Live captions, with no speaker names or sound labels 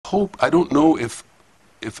hope, I don't know if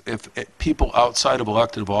people outside of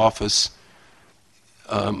elective office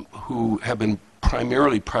who have been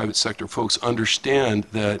primarily private sector folks understand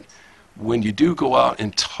that when you do go out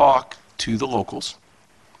and talk to the locals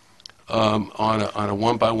on a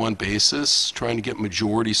one-by-one basis, trying to get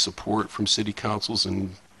majority support from city councils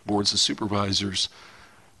and boards of supervisors,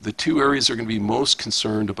 the two areas they're going to be most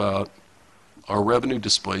concerned about are revenue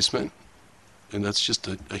displacement, and that's just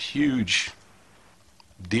a huge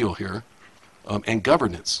deal here, and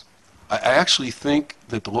governance. I actually think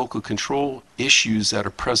that the local control issues that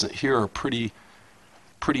are present here are pretty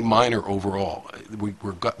minor overall.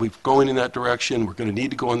 We're going in that direction. We're going to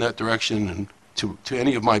need to go in that direction. And to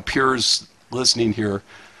any of my peers listening here,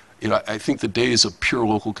 you know, I think the days of pure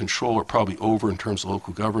local control are probably over in terms of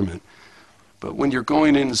local government. But when you're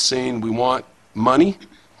going in and saying we want money,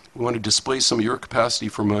 we want to displace some of your capacity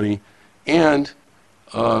for money, and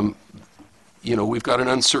you know, we've got an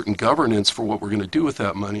uncertain governance for what we're going to do with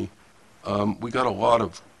that money. We got a lot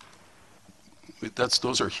of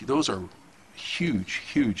those are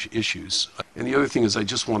huge issues. And the other thing is, I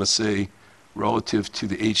just want to say, relative to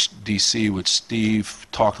the HDC, which Steve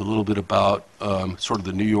talked a little bit about, sort of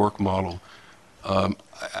the New York model,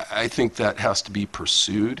 I think that has to be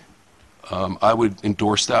pursued. I would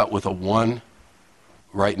endorse that with a 1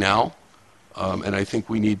 right now, and I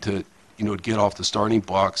think we need to, you know, get off the starting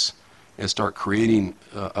blocks and start creating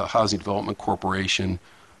a housing development corporation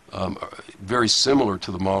very similar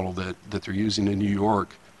to the model that they're using in New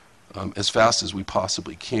York as fast as we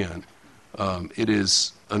possibly can. It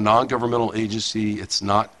is a non-governmental agency. It's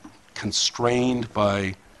not constrained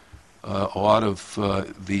by a lot of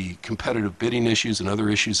the competitive bidding issues and other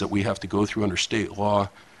issues that we have to go through under state law,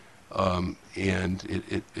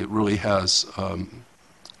 and it really has,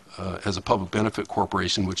 as a public benefit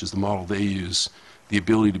corporation, which is the model they use, the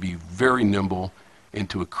ability to be very nimble and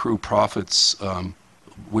to accrue profits,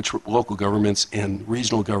 which local governments and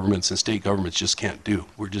regional governments and state governments just can't do.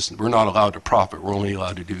 We're not allowed to profit. We're only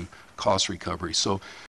allowed to do cost recovery. So